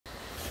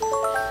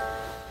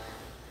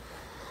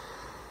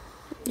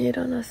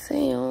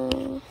일어났어요.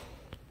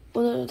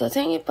 오늘도 다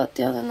생일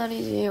파티 하는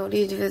날이지.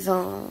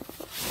 어린이집에서.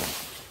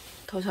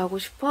 더 자고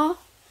싶어?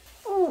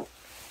 응.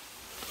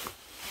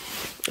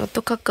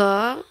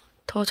 어떡할까?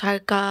 더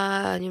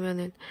잘까?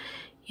 아니면은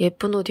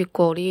예쁜 옷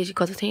입고 어린이집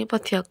가서 생일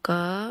파티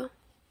할까?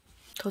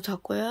 더 잘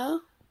거야?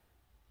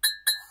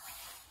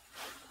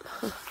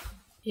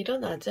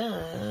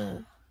 일어나자.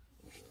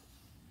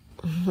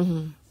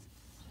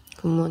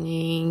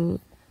 굿모닝.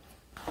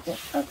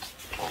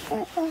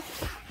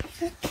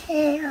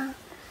 주세요.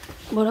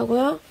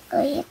 뭐라고요?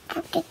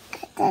 예쁘게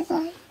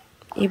깔아달라요.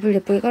 이불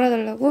예쁘게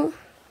깔아달라고?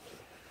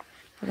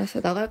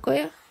 알았어, 나갈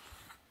거야?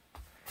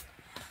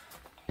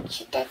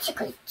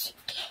 기다리고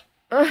있을게.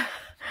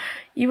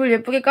 이불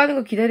예쁘게 까는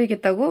거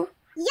기다리겠다고?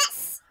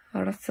 예스!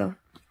 알았어.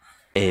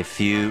 A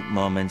few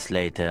moments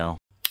later.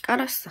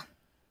 깔았어.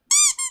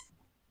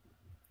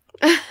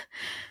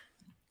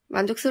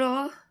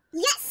 만족스러워?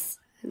 예스!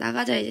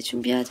 나가자, 이제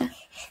준비하자.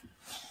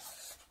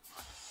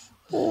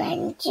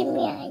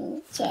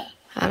 만지면 이제.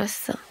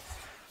 알았어.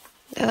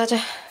 나가자.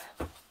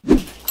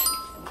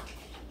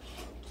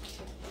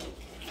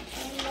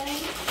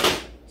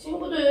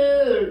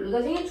 친구들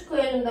루다 생일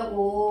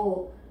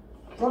축하해준다고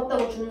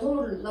고맙다고 준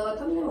선물을 루다가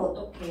탐내면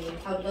어떡해.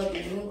 다 루다도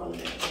있는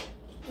건데.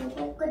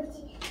 누구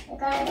거지?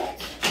 내가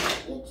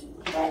이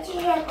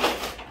주까지라고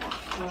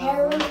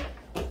배운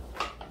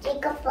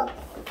이거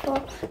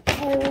먹고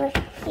배운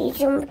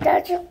이좀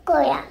떠줄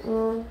거야.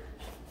 응.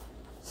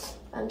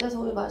 앉아서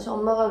우리 마셔.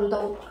 엄마가 루다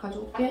옷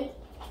가져올게.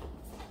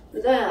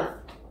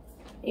 루다야,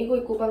 이거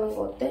입고 가는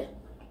거 어때?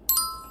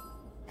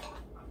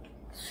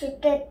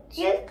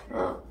 싫겠지?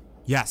 어.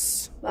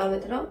 Yes. 마음에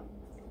들어?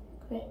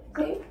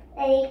 그래.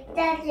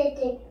 이따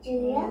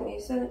주겠지요?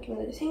 일사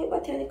느낌으로 생일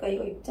파티 하니까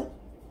이거 입자.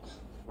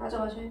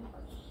 맞아.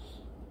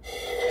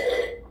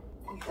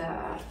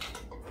 됐다.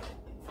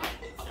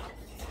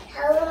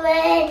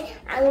 다음엔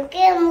안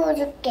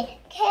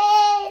깨물을게.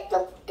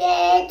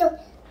 계속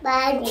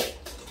많이.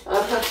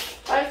 아하,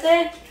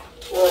 빨대?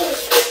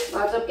 응.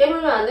 맞아,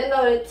 깨물면 안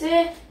된다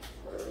그랬지?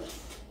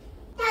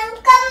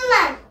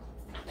 잠깐만.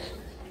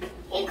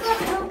 이거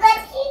누가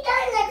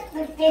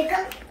찢어냈어?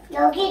 내가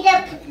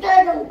여기다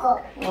붙여놓은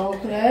거.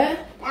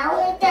 그래? 나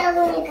혼자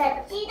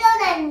보니까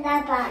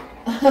찢어냈나 봐.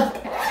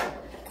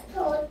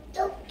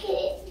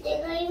 어떻게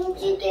내가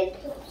힘지게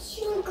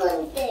붙인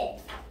건데.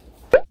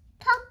 턱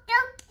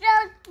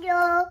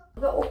떴어요.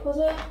 누가 옷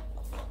벗어요?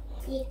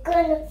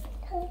 이거는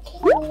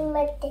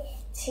선생님한테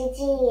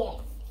지지해.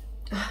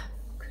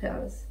 그래,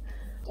 알았어.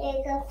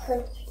 내가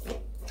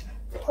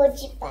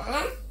보지 마.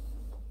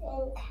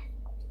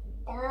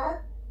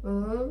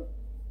 응.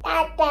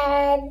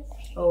 따단.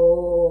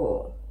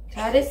 오,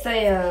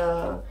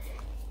 잘했어요.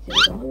 이제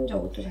네가 혼자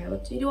옷도 잘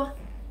벗지? 이리 와.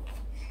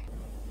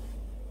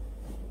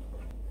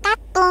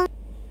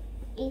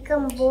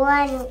 이건 뭐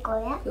하는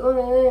거야?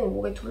 이거는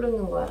목에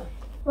두르는 거야.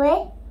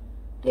 왜?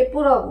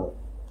 예쁘라고.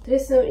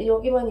 드레스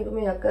여기만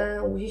입으면 약간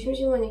옷이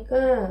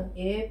심심하니까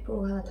예쁜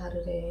거 하나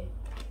다르래.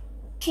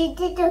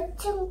 지지도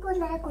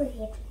충분하고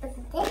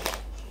예쁜데?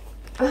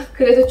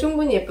 그래도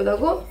충분히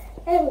예쁘다고?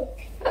 응.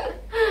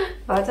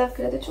 맞아,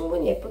 그래도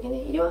충분히 예쁘긴 해.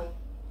 이리 와.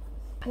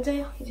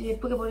 앉아요. 이제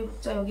예쁘게 머리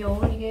묶자. 여기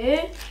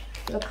어울리게.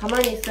 내가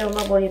가만히 있어요.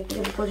 엄마 머리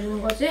예쁘게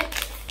묶어주는 거지?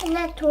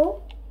 하나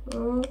더.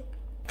 응.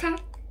 가.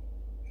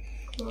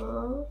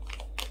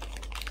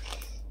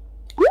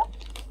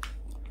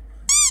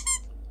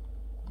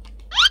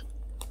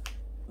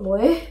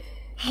 뭐해?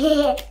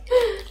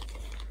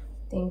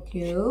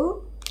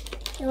 땡큐.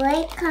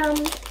 웰컴.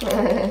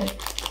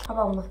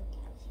 봐봐, 엄마.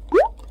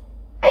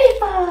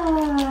 아이고.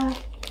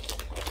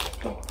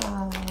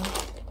 좋다.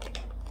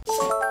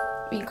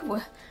 이거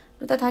뭐야?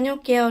 루다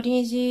다녀올게요.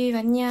 어린이집.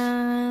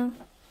 안녕.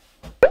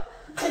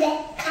 그래,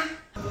 가.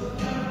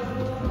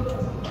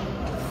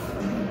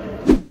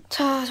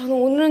 자, 저는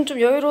오늘은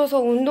좀 여유로워서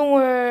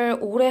운동을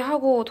오래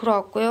하고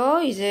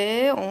돌아왔고요.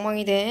 이제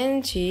엉망이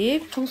된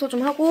집 청소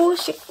좀 하고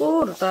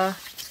씻고 루다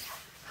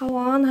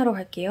하원하러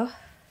갈게요.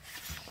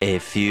 A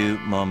few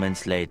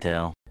moments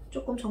later.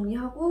 조금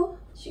정리하고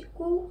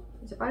씻고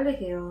이제 빨래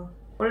개요.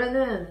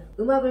 원래는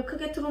음악을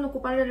크게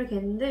틀어놓고 빨래를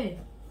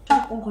개는데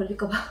조금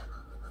걸릴까봐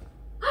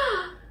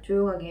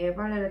조용하게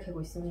빨래를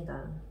개고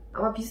있습니다.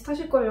 아마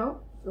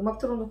비슷하실걸요? 음악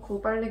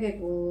틀어놓고 빨래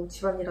개고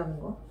집안일하는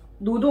거.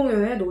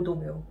 노동요예요,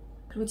 노동요.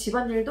 그리고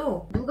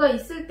집안일도 누가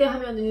있을 때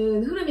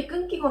하면은 흐름이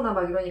끊기거나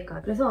막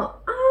이러니까.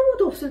 그래서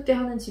아무도 없을 때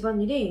하는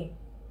집안일이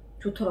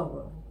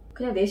좋더라고요.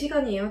 그냥 내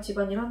시간이에요.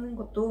 집안일 하는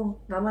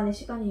것도 나만의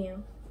시간이에요.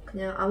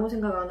 그냥 아무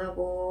생각 안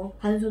하고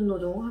단순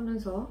노동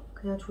하면서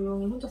그냥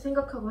조용히 혼자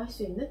생각하고 할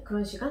수 있는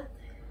그런 시간?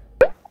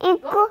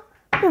 이거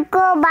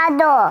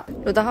봐도.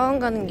 루다 하원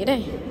가는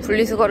길에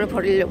분리수거를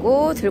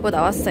버리려고 들고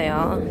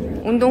나왔어요.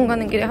 운동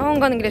가는 길에 하원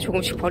가는 길에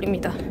조금씩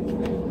버립니다.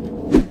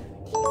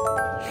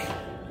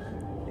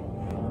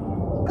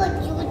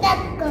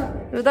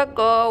 루다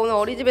거 오늘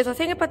어린이집에서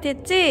생일 파티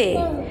했지?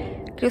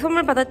 응. 그리고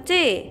선물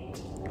받았지?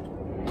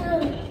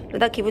 응.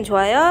 루다 기분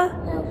좋아요?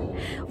 응.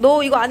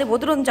 너 이거 안에 뭐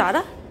들었는지 알아?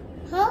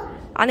 어?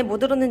 안에 뭐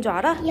들었는 줄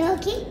알아?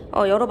 여기?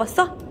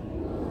 열어봤어?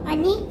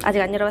 아니.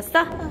 아직 안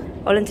열어봤어? 응.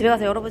 얼른 집에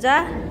가서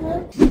열어보자.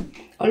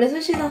 얼른 손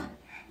씻어.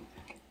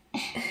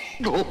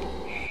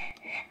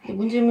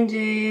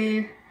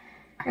 문질문질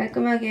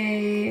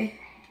깔끔하게.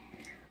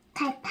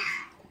 달다.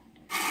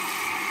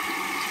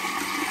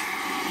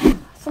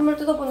 선물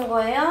뜯어보는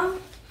거예요?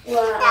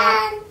 우와.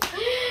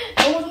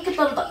 너무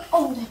좋겠다, 루다.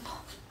 너무 예뻐.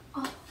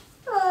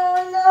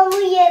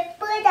 너무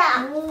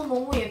예쁘다.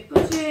 너무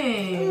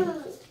예쁘지?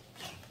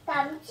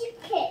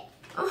 남직해.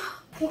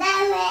 그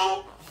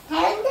다음에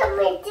다른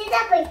선물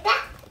뜯어볼까?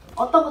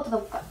 어떤 거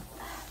뜯어볼까?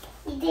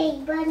 이제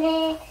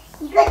이번에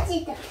이거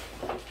뜯어.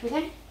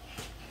 그래?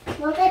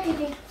 뭐가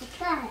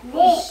들어있을까?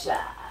 네. 으쌰.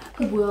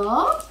 그게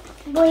뭐야?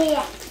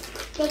 뭐야?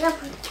 내가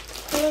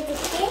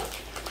보여줄게.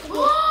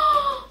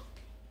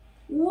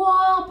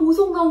 우와,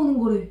 보석 나오는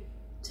거래.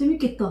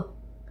 재밌겠다.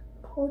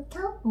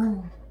 보석?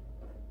 엄마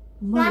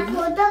나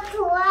보석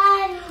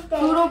좋아하는데.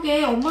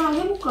 그러게, 엄마랑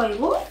해볼까,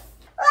 이거? 와!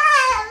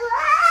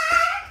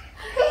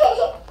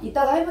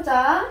 이따가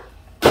해보자.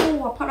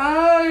 오,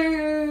 아파라.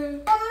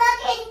 엄마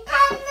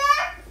괜찮아?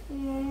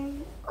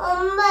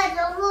 엄마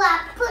너무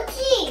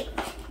아프지?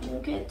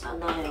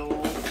 괜찮아요.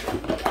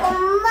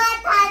 엄마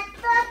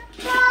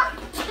다쳤어?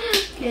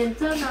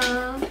 괜찮아.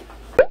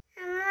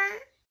 엄마,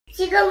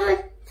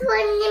 지금은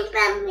손님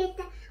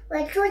갑니다.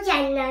 왜 소리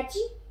안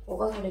나지?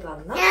 뭐가 소리가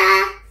안 나?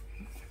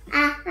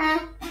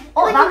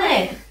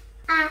 나네.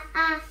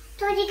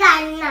 소리가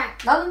안 나.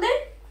 나는데?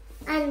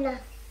 안 나.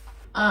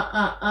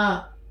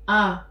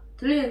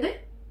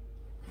 들리는데?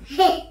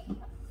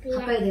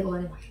 가까이 대고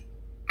말해봐.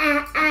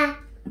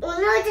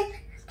 오늘은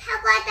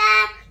사과다,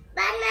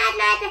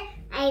 바나나다,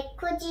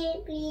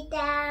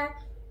 알코올입니다.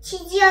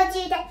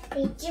 치즈어지다,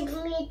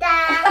 이집입니다.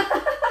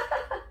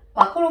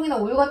 마카롱이나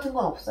우유 같은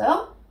건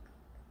없어요?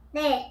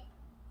 네,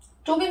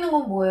 저기 있는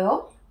건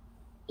뭐예요?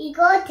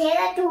 이거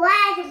제가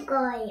좋아하는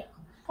거예요.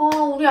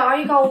 우리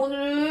아이가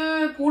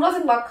오늘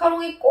보라색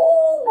마카롱이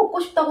꼭 먹고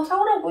싶다고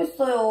사오라고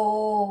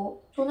했어요.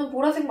 저는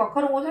보라색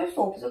마카롱을 살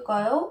수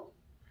없을까요?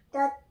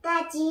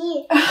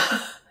 너까지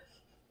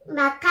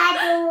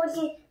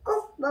마카롱을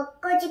꼭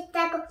먹고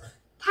싶다고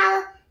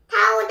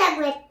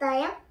사오라고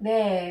했어요?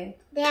 네.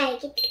 네,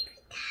 알겠습니다.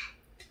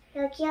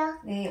 여기요.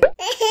 네.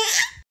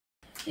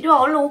 이리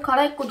와, 얼른 옷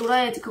갈아입고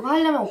놀아야지. 그거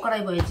하려면 옷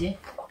갈아입어야지.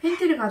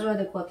 팬티를 가져야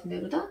될 것 같은데,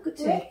 루다?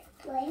 그치? 왜?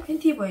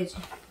 팬티 입어야지.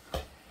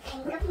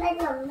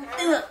 잠깐만요, 엄마.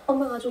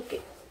 엄마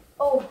가져올게.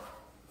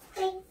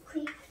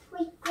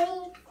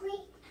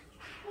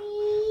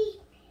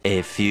 A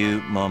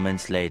few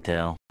moments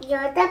later.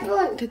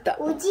 여러분, 됐다.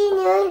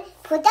 우지는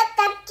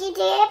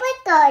보답답기를 해볼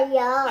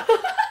거예요.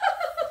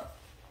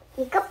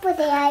 이것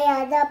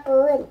보세요,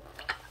 여러분.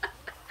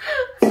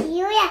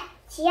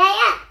 지우야,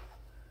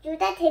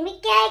 누나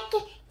재밌게 할게.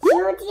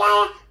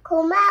 지우지야,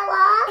 고마워.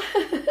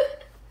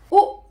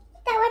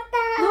 왔다.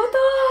 나왔다.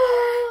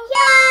 야,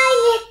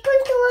 예쁜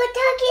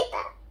도자기다.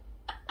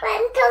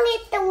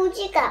 완성했다,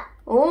 우지가.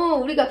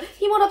 우리가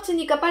힘을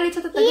합치니까 빨리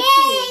찾았다, 그치?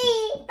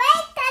 예이,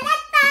 빨리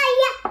찾았다,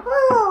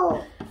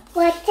 야호.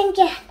 와,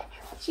 신기하다.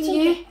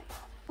 신기해?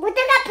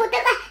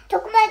 보다가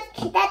조금만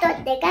기다려.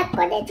 내가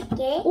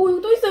꺼내줄게. 이거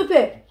또 있어,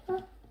 옆에.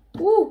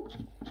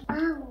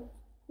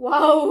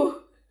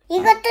 와우.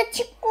 이것도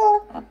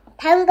찍고,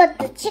 다른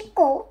것도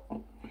찍고,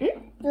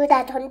 응?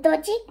 누나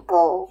돈도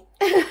찍고.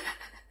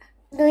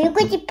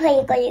 놀고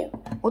싶어, 이걸로.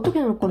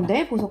 어떻게 놀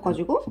건데, 보석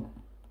가지고?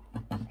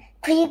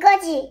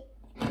 이거지.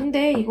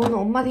 근데 이거는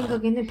엄마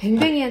생각에는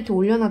뱅뱅이한테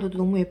올려놔도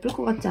너무 예쁠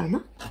것 같지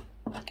않아?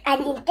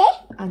 아닌데?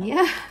 아니야?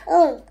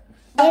 응.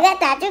 내가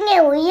나중에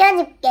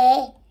올려줄게.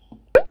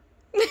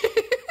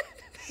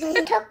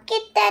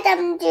 토끼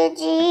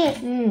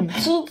따람쥐지.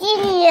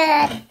 지진이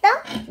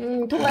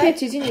일어났어? 터키에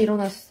지진이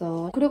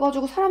일어났어.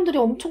 그래가지고 사람들이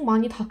엄청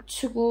많이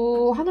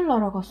다치고 하늘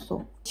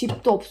날아갔어.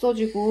 집도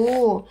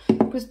없어지고.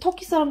 그래서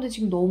터키 사람들이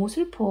지금 너무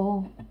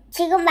슬퍼.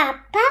 지금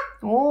아파?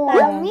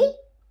 마음이?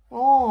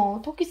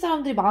 터키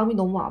사람들이 마음이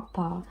너무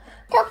아파.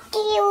 토끼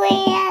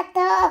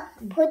위에서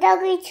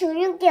보석을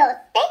주는 게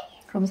어때?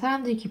 그럼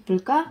사람들이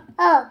기쁠까?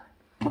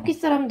 토끼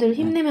사람들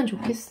힘내면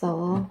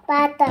좋겠어.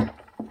 맞아.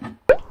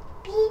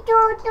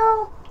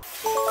 비도도.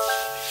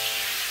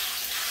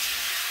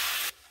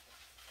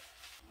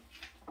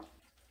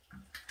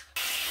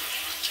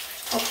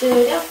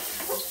 엎드려?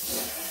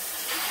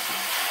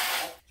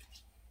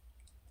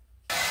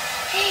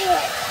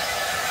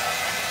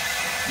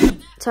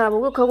 자,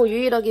 목욕하고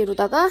유일하게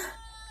이루다가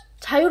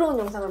자유로운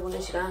영상을 보는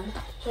시간.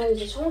 저는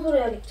이제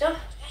청소를 해야겠죠?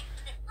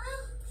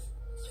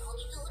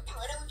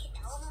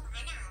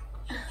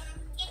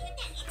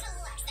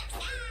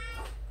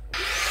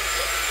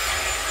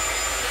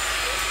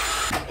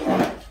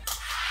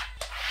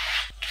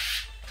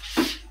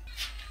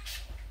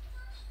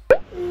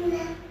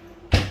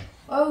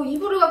 아유,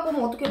 이불을 갖고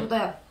오면 어떻게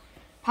루다야?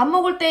 밥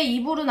먹을 때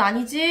이불은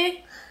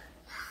아니지?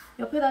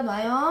 옆에다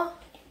놔요.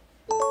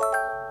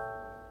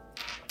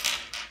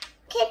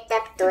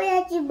 케첩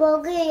둬야지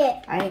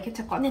먹을래. 아예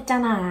케첩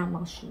꺼냈잖아.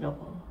 엄마가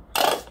주려고.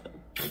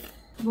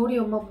 머리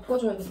엄마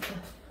묶어줘야겠다.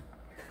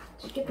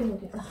 쉽게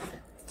빼먹겠다.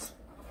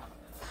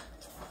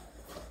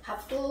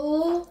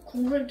 밥도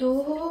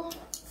국물도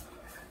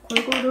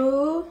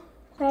골고루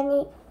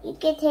아니,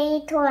 이게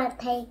제일 좋아,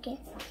 달걀.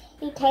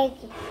 이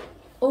달걀.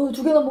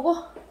 2개나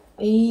먹어?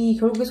 에이,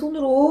 결국에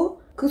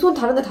손으로. 그 손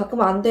다른데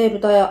닦으면 안 돼,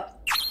 루다야.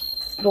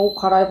 너 옷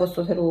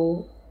갈아입었어,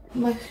 새로.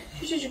 엄마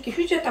휴지 줄게.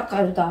 휴지에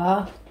닦아,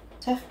 루다.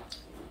 자,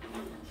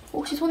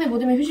 혹시 손에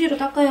묻으면 휴지로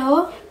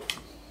닦아요.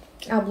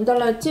 아, 물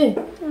달라 했지?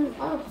 응.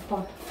 아,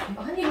 바빠.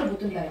 엄마 한 입을 못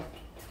든다, 야.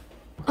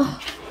 아,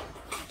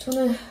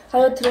 저는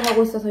다이어트를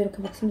하고 있어서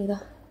이렇게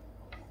먹습니다.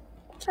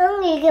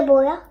 이게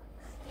뭐야?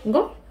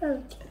 이거?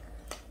 응.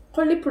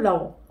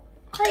 컬리플라워.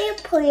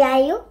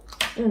 컬리플라이요?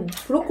 응,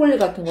 브로콜리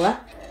같은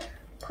거야.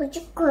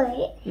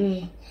 보주콜리?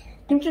 응.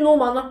 김치 너무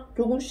많아.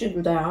 조금씩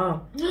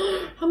루다야.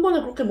 한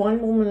번에 그렇게 많이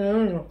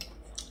먹으면은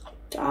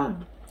짜.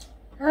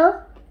 어?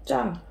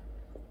 짜.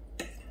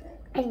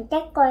 안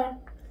될 거야.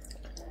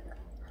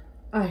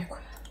 아이고.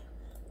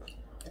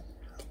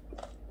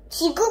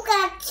 지구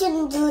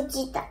같은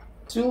누지다.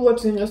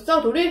 지구같이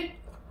생겼어, 돌이?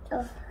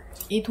 어.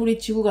 이 돌이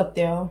지구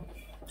같대요.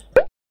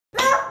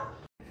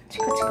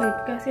 치카치카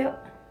예쁘게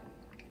하세요.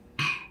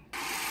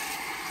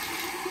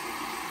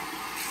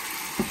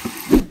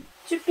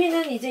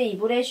 슈피는 이제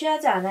이불에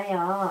쉬하지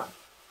않아요.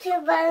 제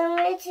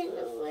마음에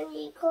드는 건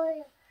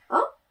이거야.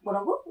 어?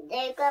 뭐라고?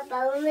 내가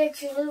마음에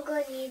드는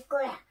건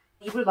이거야.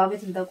 이불 마음에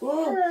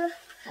든다고? 응.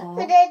 어.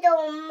 그래도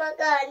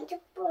엄마가 안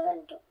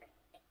చెప్ప으면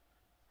좋겠다.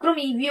 그럼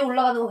이 위에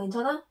올라가는 거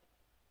괜찮아?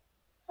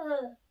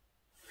 응.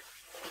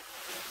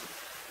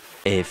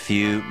 A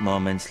few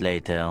moments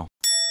later.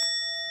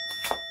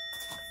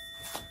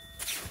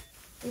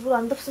 이불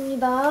안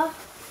덮습니다.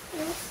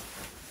 응.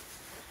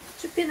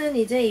 슈피는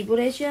이제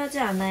이불에 쉬하지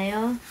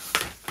않아요.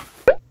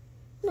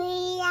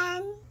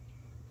 미안.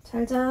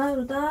 잘 자,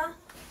 루다.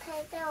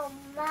 가자,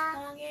 엄마.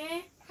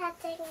 사랑해.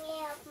 사랑해,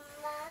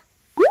 엄마.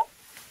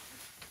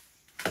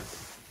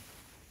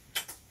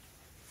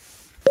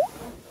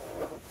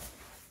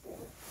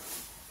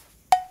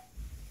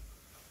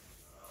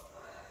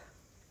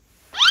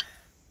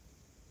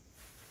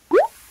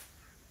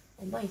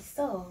 엄마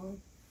있어.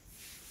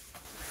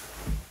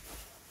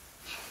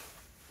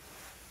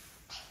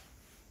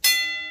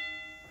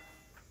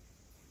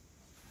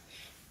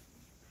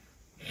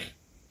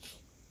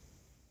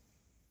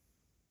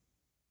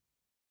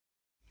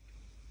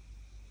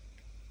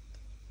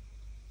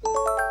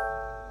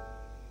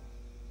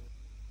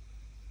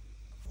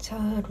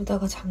 자,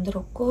 루다가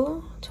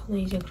잠들었고 저는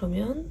이제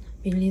그러면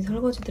밀린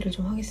설거지들을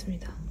좀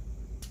하겠습니다.